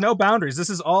 there's no boundaries. This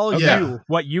is all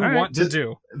what you want to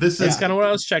do. This is kind of what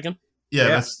I was checking.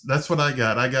 Yeah, that's what I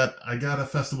got. I got a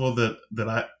festival that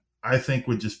I think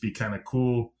would just be kind of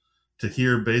cool to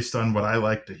hear based on what I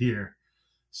like to hear.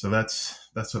 So that's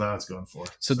what I was going for.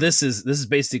 So this is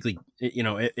basically,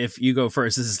 if you go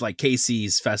first, this is like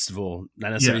Casey's festival,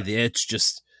 not necessarily the Itch,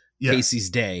 just Casey's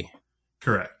day.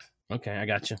 Correct. Okay, I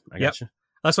got you.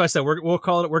 That's why I said we're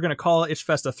going to call Itch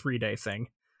Fest a 3-day thing.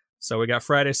 So we got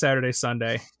Friday, Saturday,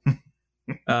 Sunday.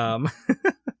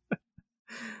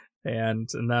 And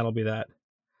that'll be that.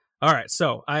 All right,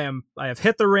 so I have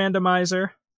hit the randomizer,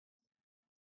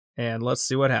 and let's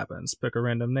see what happens. Pick a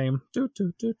random name.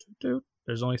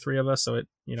 There's only 3 of us, so it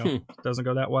doesn't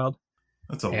go that wild.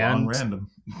 That's a long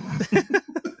random.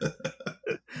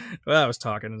 Well, I was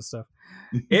talking and stuff.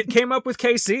 It came up with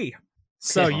KC,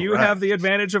 so you have the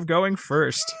advantage of going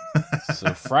first.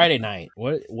 So Friday night,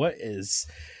 what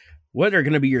are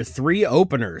going to be your 3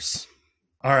 openers?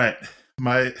 All right,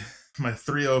 my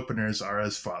 3 openers are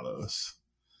as follows: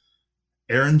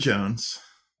 Aaron Jones,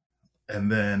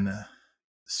 and then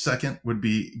second would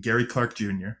be Gary Clark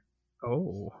Jr.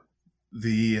 Oh.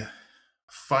 The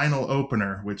final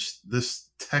opener, which this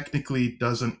technically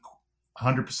doesn't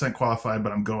 100% qualify,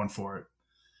 but I'm going for it,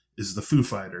 is the Foo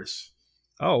Fighters.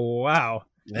 Oh, wow.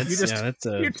 You just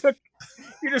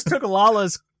took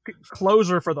Lala's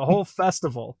closer for the whole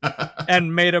festival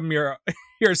and made him your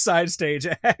side stage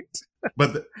act.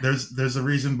 But there's a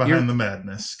reason behind the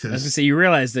madness. I was gonna say, you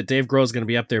realize that Dave Grohl's going to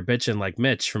be up there bitching like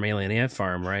Mitch from Alien Ant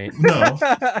Farm, right? No,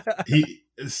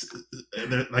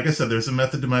 like I said, there's a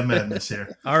method to my madness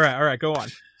here. All right, go on.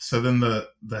 So then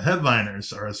the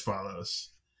headliners are as follows: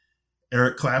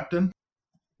 Eric Clapton.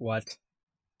 What?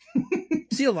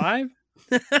 Is he alive?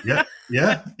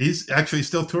 Yeah, he's actually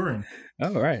still touring.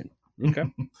 Oh, right. Okay.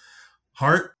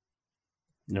 Heart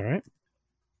All right.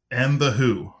 and the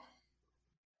Who.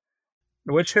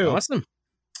 Which who? Awesome.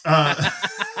 Not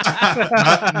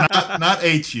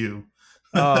HU.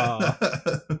 Oh.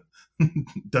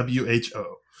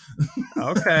 WHO.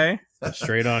 Okay.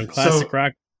 Straight on classic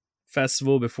rock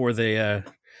festival before they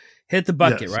hit the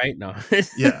bucket, Yes. right? No.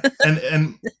 Yeah,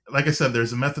 and like I said,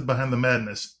 there's a method behind the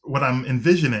madness. What I'm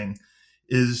envisioning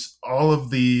is all of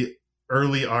the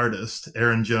early artists,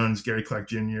 Aaron Jones, Gary Clark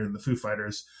Jr., the Foo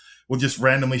Fighters, will just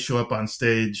randomly show up on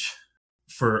stage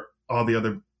for all the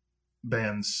other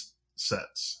bands'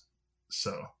 sets.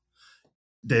 So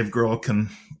Dave Grohl can,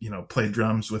 play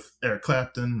drums with Eric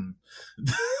Clapton.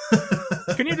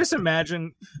 Can you just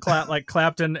imagine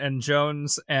Clapton and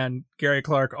Jones and Gary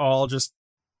Clark all just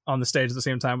on the stage at the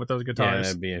same time with those Yeah, guitars?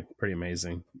 that'd be pretty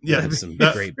amazing. Yeah, That'd be some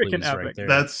that's great freaking blues right epic. there.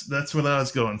 That's what I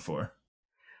was going for.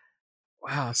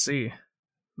 Wow, see.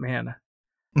 Man.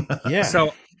 Yeah.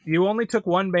 So you only took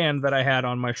one band that I had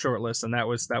on my short list, and that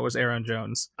was Aaron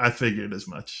Jones. I figured as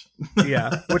much.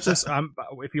 Yeah, which is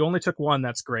if you only took one,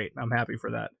 that's great. I'm happy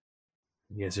for that.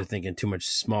 You guys are thinking too much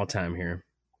small time here.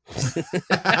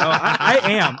 I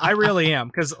am. I really am.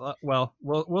 Because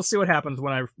we'll see what happens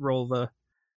when I roll the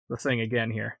thing again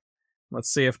here. Let's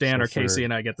see if Dan So or Casey for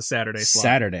and I get the Saturday slot.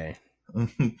 Saturday.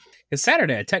 Because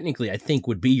Saturday, technically, I think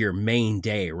would be your main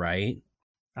day, right?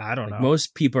 I don't know.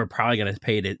 Most people are probably going to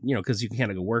pay to, because you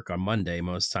can't go work on Monday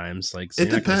most times. So It you're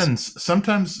not gonna- depends.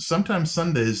 Sometimes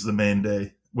Sunday's the main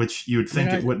day, which you would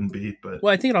think it wouldn't be, but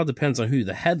Well, I think it all depends on who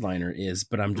the headliner is,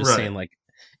 but I'm just Right. saying,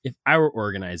 if I were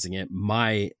organizing it,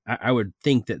 I would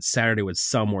think that Saturday would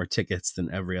sell more tickets than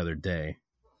every other day.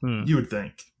 you would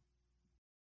think.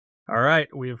 All right,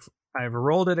 I've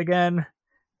rolled it again,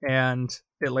 and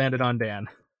it landed on Dan.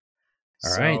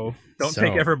 All right. So don't So-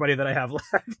 take everybody that I have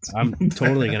left. I'm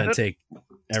totally going to take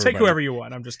everybody. Take whoever you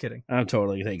want. I'm just kidding. I'm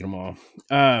totally taking them all.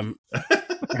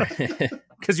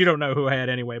 Because you don't know who I had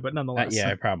anyway, but nonetheless. Yeah,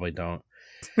 I probably don't.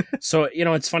 So,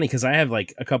 it's funny because I have a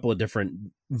couple of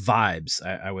different vibes,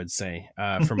 I would say,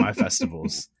 for my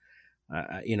festivals.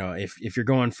 If you're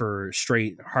going for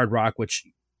straight hard rock, which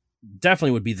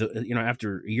definitely would be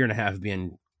after a year and a half of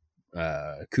being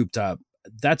cooped up,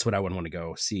 that's what I would want to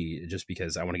go see, just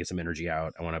because I want to get some energy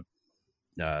out. I want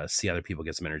to see other people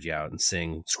get some energy out and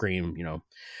sing, scream, do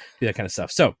that kind of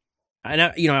stuff. So, and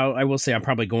I will say I'm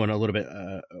probably going a little bit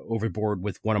overboard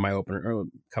with one of my a couple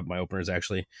of my openers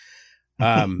actually.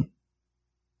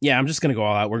 Yeah, I'm just gonna go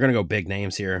all out. We're gonna go big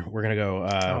names here. We're gonna go.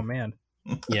 Oh man.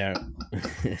 Yeah.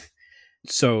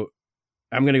 So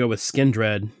I'm gonna go with Skin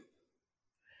Dread,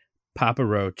 Papa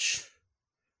Roach.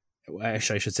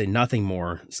 Actually, I should say nothing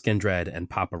more. Skin Dread and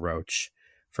Papa Roach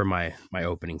for my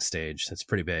opening stage. That's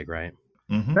pretty big, right?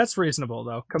 Mhm. That's reasonable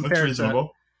though. Looks Compared to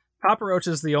reasonable. Papa Roach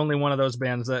is the only one of those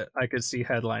bands that I could see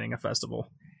headlining a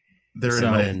festival. They're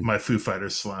So- in my Foo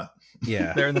Fighters slot.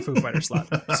 Yeah. They're in the Foo Fighters slot.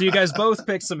 So you guys both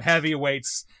picked some heavy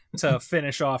weights to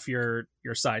finish off your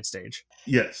side stage.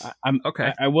 Yes. I'm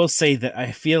Okay. I will say that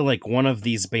I feel like one of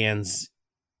these bands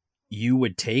you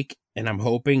would take, and I'm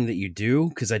hoping that you do,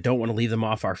 because I don't want to leave them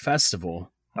off our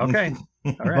festival. Okay.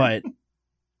 All right.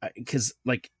 But because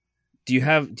do you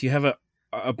have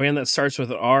a band that starts with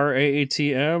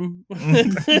RAATM?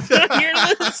 Your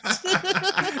list?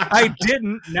 I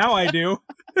didn't. Now I do.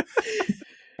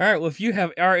 All right. Well, if you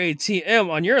have RATM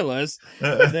on your list,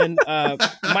 then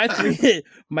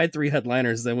my three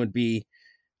headliners then would be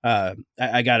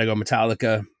I gotta go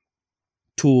Metallica,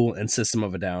 Tool, and System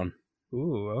of a Down.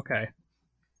 Ooh, okay.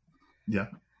 Yeah.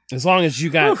 As long as you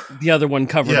got the other one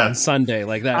covered Yeah. on Sunday,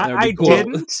 like that would I be cool.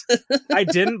 didn't. I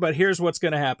didn't, but here's what's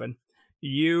going to happen.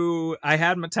 I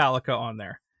had Metallica on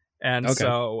there. And Okay.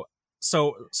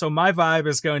 so my vibe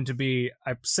is going to be I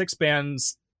have 6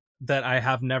 bands that I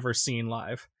have never seen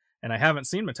live, and I haven't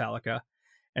seen Metallica.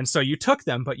 And so you took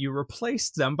them, but you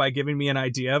replaced them by giving me an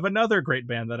idea of another great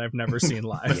band that I've never seen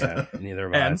live. Yeah, neither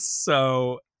of And us.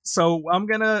 so I'm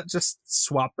going to just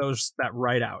swap that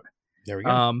right out. There we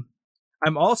go.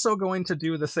 I'm also going to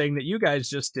do the thing that you guys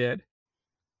just did,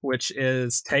 which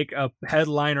is take a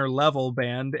headliner level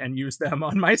band and use them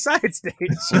on my side stage.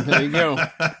 There you go.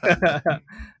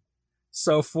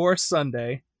 So for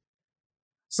Sunday,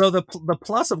 so the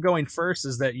plus of going first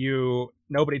is that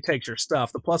nobody takes your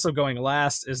stuff. The plus of going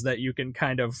last is that you can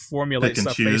kind of formulate They can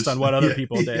stuff choose. based on what other Yeah,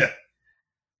 people did.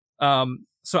 yeah.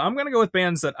 So I'm going to go with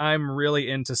bands that I'm really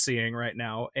into seeing right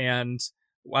now. And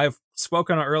I've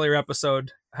spoken on an earlier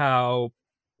episode how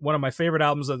one of my favorite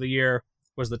albums of the year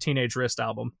was the Teenage Wrist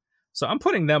album. So I'm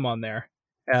putting them on there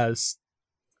as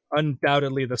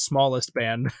undoubtedly the smallest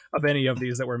band of any of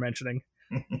these that we're mentioning.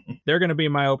 They're going to be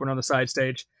my opener on the side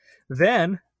stage.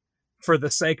 Then, for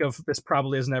the sake of this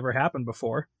probably has never happened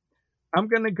before, I'm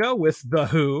going to go with The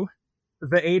Who,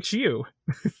 the HU.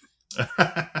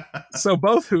 So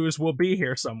both Who's will be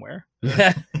here somewhere.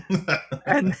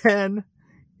 And then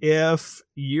if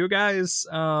you guys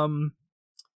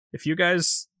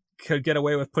could get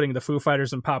away with putting the Foo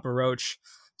Fighters and Papa Roach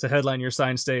to headline your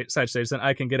side stage, then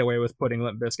I can get away with putting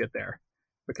Limp Bizkit there.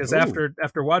 Because after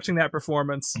watching that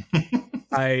performance,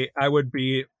 I would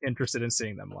be interested in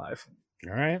seeing them live.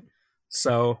 All right.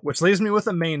 So, which leaves me with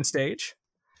the main stage.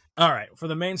 All right, for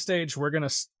the main stage, we're going to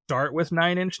start with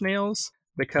Nine Inch Nails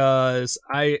because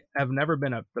I have never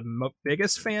been the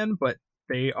biggest fan, but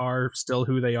they are still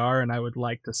who they are, and I would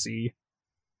like to see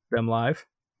them live.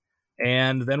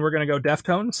 And then we're going to go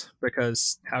Deftones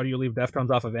because how do you leave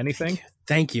Deftones off of anything?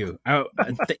 Thank you.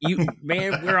 You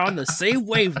man, we're on the same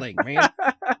wavelength, man.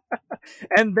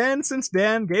 And then since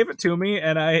Dan gave it to me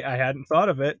and I hadn't thought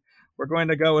of it, we're going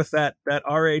to go with that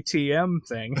RATM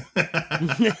thing.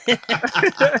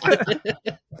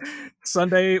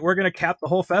 Sunday, we're going to cap the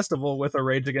whole festival with a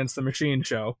Rage Against the Machine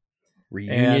show.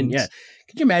 Reunion, yeah.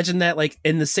 Could you imagine that? Like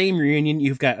in the same reunion,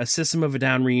 you've got a System of a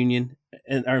Down reunion,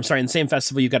 in the same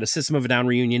festival, you've got a System of a Down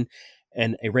reunion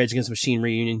and a Rage Against the Machine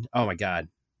reunion. Oh my God!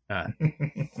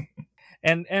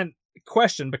 And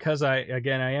question, because I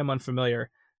am unfamiliar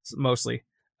mostly.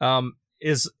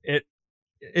 Is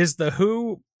the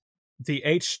Who the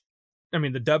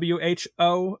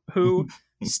WHO Who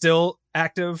still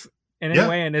active in any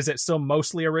way, and is it still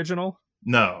mostly original?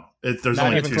 No, there's Not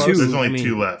only even two. close? There's only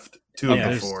two left. Two of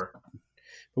the four.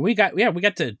 We got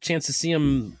the chance to see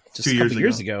him just 2 a couple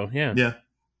years ago. Yeah. Yeah.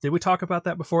 Did we talk about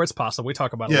that before? It's possible. We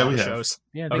talk about a lot of shows.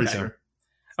 Yeah, For okay. sure.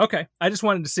 Okay. I just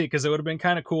wanted to see because it would have been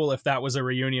kind of cool if that was a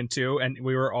reunion too, and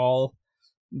we were all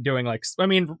doing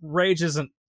Rage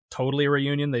isn't totally a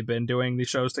reunion. They've been doing these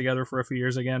shows together for a few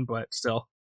years again, but still.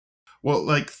 Well,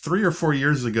 like 3 or 4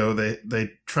 years ago,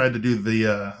 they tried to do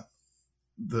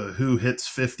the Who Hits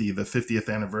 50, the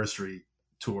 50th anniversary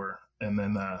tour, and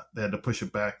then they had to push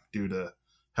it back due to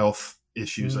health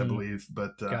issues, I believe.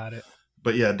 But got it.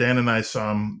 But yeah, Dan and I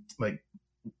saw him like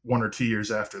 1 or 2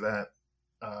 years after that.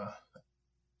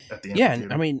 At the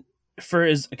amphitheater.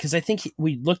 Because I think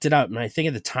we looked it up, and I think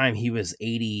at the time he was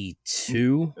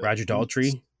 82. Roger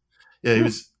Daltrey. Yeah, he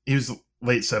was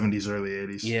late 70s, early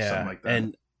 80s. Yeah, something like that.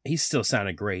 And he still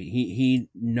sounded great. He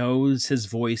knows his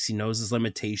voice. He knows his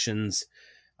limitations,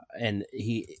 and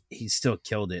he still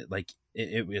killed it. Like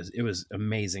it was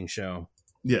amazing show.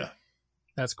 Yeah,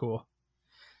 that's cool.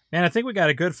 Man, I think we got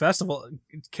a good festival.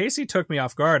 Casey took me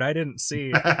off guard. I didn't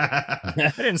see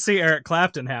Eric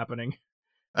Clapton happening.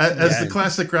 As the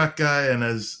classic rock guy, and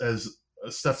as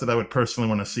stuff that I would personally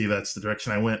want to see, that's the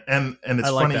direction I went. And it's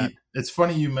funny. That. It's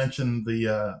funny you mentioned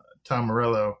the Tom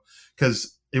Morello,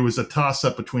 because it was a toss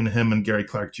up between him and Gary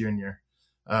Clark Jr.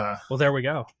 Well, there we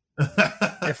go.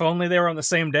 If only they were on the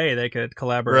same day, they could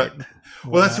collaborate. Right.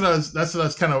 Well, that's what I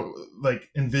was kind of like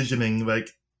envisioning, like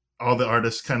all the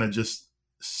artists kind of just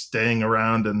staying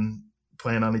around and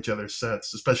playing on each other's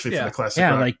sets, especially for the classic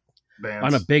rock like bands.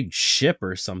 On a big ship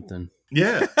or something.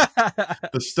 Yeah.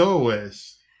 The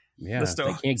Stowaways. Yeah,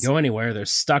 they can't go anywhere. They're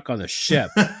stuck on the ship.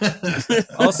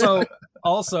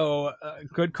 Also,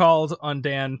 good call on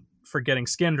Dan for getting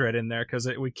Skindred in there, because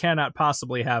we cannot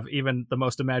possibly have even the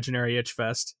most imaginary Itch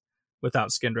Fest without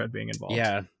Skindred being involved.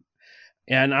 Yeah.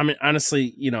 And I mean,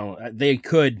 honestly, they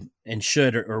could and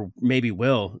should or maybe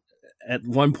will at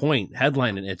one point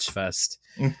headline an Itch Fest.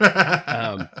 We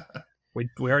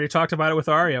already talked about it with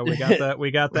Aria. We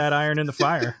got that iron in the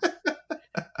fire.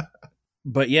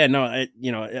 But yeah, no,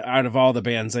 out of all the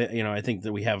bands, I think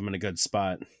that we have them in a good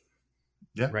spot.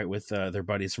 Yeah, right, with their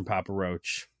buddies from Papa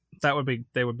Roach.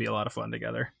 They would be a lot of fun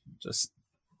together. Just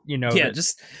because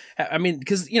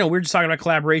we're just talking about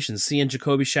collaborations. Seeing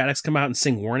Jacoby Shaddix come out and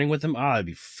sing "Warning" with him, that'd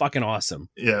be fucking awesome.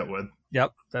 Yeah, it would.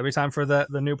 Yep, that'd be time for the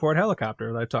Newport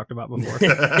helicopter that I've talked about before. the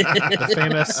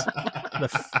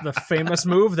famous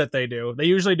move that they do. They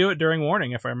usually do it during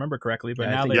Warning, if I remember correctly.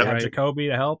 But now they have Jacoby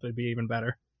to help. It'd be even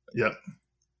better. Yep.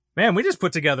 Man, we just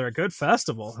put together a good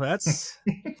festival. That's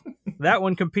that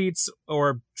one competes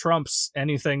or trumps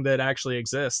anything that actually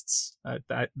exists at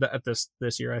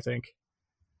this year, I think.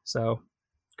 So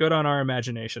good on our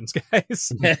imaginations,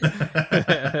 guys.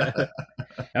 I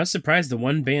was surprised the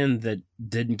one band that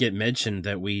didn't get mentioned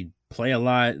that we play a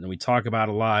lot and we talk about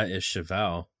a lot is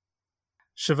Chevelle.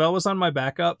 Chevelle was on my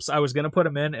backups. I was going to put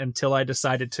him in until I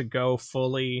decided to go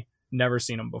fully never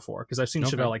seen him before, because I've seen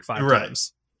Chevelle like 5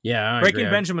 times. Yeah,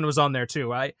 Breaking Benjamin was on there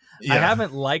too. I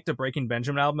haven't liked a Breaking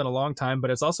Benjamin album in a long time,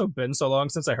 but it's also been so long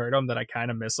since I heard him that I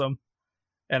kind of miss him,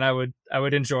 and I would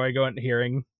enjoy going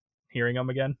hearing him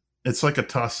again. It's like a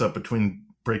toss up between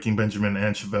Breaking Benjamin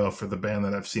and Chevelle for the band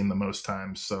that I've seen the most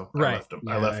times. So right.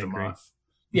 I left them off.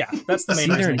 Yeah, that's the main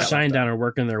Cedar reason. and Shinedown are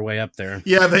working their way up there.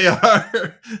 Yeah, they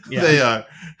are. Yeah. They are.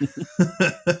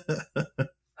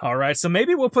 All right, so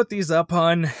maybe we'll put these up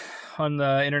on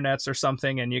the internets or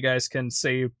something, and you guys can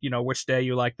say, which day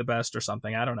you like the best or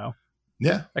something. I don't know.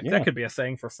 Yeah. That could be a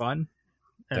thing for fun.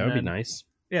 That would be nice.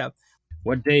 Yeah.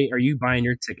 What day are you buying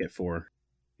your ticket for?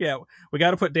 Yeah, we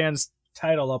got to put Dan's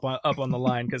title up on the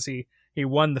line, because he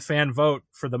won the fan vote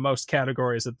for the most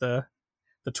categories at the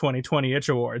 2020 Itch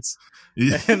Awards.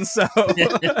 Yeah. And so,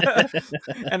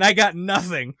 and I got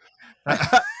nothing.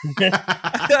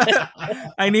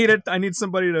 I need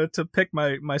somebody to pick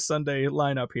my Sunday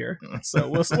lineup here. So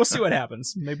we'll see what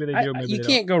happens. Maybe they do. Maybe you they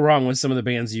can't go wrong with some of the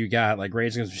bands you got, like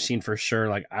Rage Against the Machine for sure.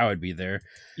 Like I would be there.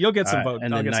 You'll get some votes,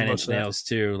 and then 9 Inch Nails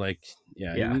too. Like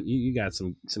Yeah. You got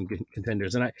some good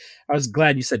contenders, and I was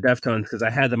glad you said Deftones, because I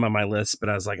had them on my list, but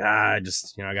I was like, I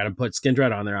just I got to put Skin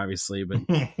Dread on there, obviously. But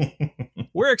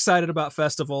we're excited about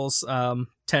festivals.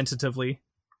 Tentatively,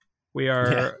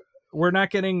 we're not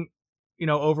getting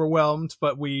overwhelmed,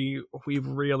 but we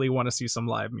really want to see some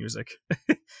live music.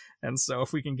 And so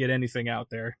if we can get anything out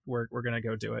there, we're gonna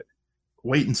go do it.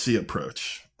 Wait and see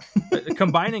approach.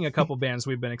 Combining a couple bands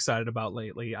we've been excited about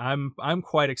lately. I'm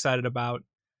quite excited about.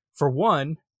 For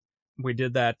one, we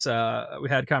did that. We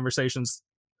had conversations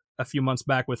a few months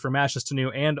back with From Ashes to New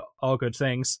and All Good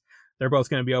Things. They're both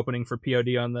going to be opening for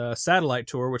POD on the Satellite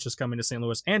Tour, which is coming to St.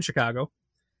 Louis and Chicago.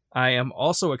 I am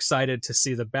also excited to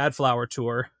see the Bad Flower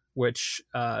Tour, which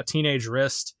Teenage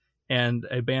Wrist and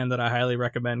a band that I highly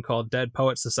recommend called Dead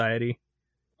Poet Society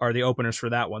are the openers for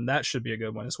that one. That should be a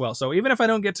good one as well. So even if I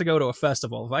don't get to go to a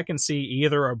festival, if I can see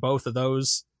either or both of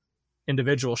those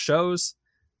individual shows,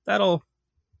 that'll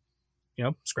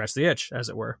scratch the itch, as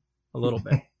it were, a little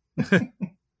bit.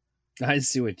 I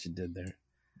see what you did there.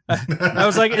 I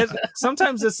was like,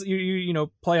 sometimes it's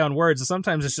you play on words, and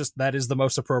sometimes it's just that is the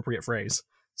most appropriate phrase.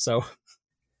 So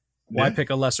why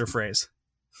pick a lesser phrase?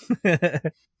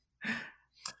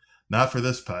 Not for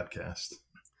this podcast.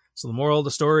 So the moral of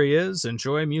the story is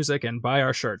enjoy music and buy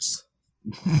our shirts.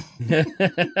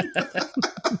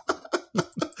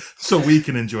 So we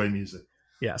can enjoy music.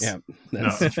 Yes. Yeah.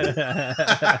 That's true.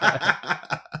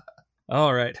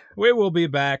 All right. We will be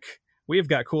back. We've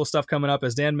got cool stuff coming up.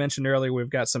 As Dan mentioned earlier,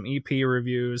 we've got some EP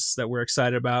reviews that we're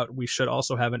excited about. We should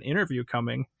also have an interview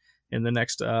coming in the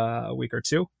next week or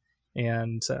two.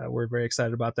 And we're very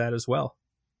excited about that as well.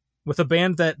 With a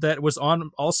band that was on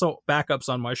also backups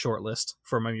on my short list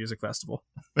for my music festival.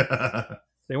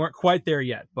 They weren't quite there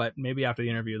yet, but maybe after the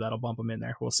interview, that'll bump them in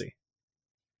there. We'll see.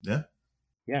 Yeah.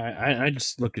 Yeah, I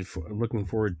just looking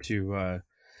forward to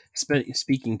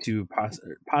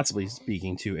possibly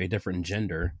speaking to a different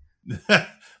gender. There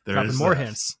is more that.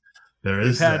 hints. There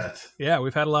is that. Yeah,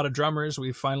 we've had a lot of drummers.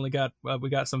 We finally got we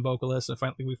got some vocalists. And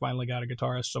we finally got a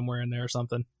guitarist somewhere in there or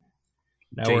something.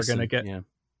 Now Jason, we're gonna get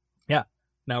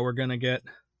Now we're gonna get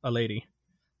a lady,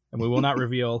 and we will not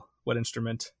reveal what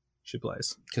instrument she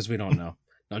plays because we don't know.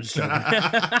 No, I'm just joking.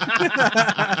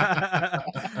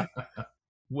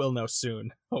 We'll know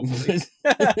soon, hopefully.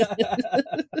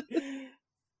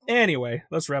 Anyway,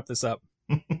 let's wrap this up.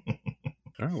 All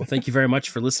right. Well, thank you very much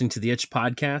for listening to the Itch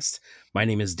Podcast. My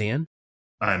name is Dan.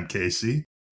 I'm Casey.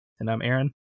 And I'm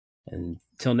Aaron. And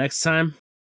until next time,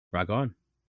 rock on.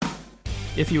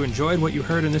 If you enjoyed what you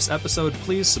heard in this episode,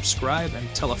 please subscribe and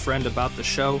tell a friend about the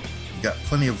show. We've got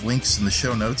plenty of links in the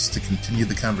show notes to continue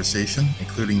the conversation,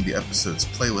 including the episode's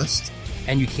playlist.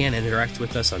 And you can interact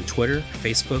with us on Twitter,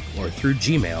 Facebook, or through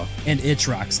Gmail and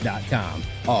itchrocks.com.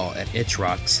 All at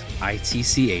itchrocks,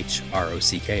 ITCHROCKS.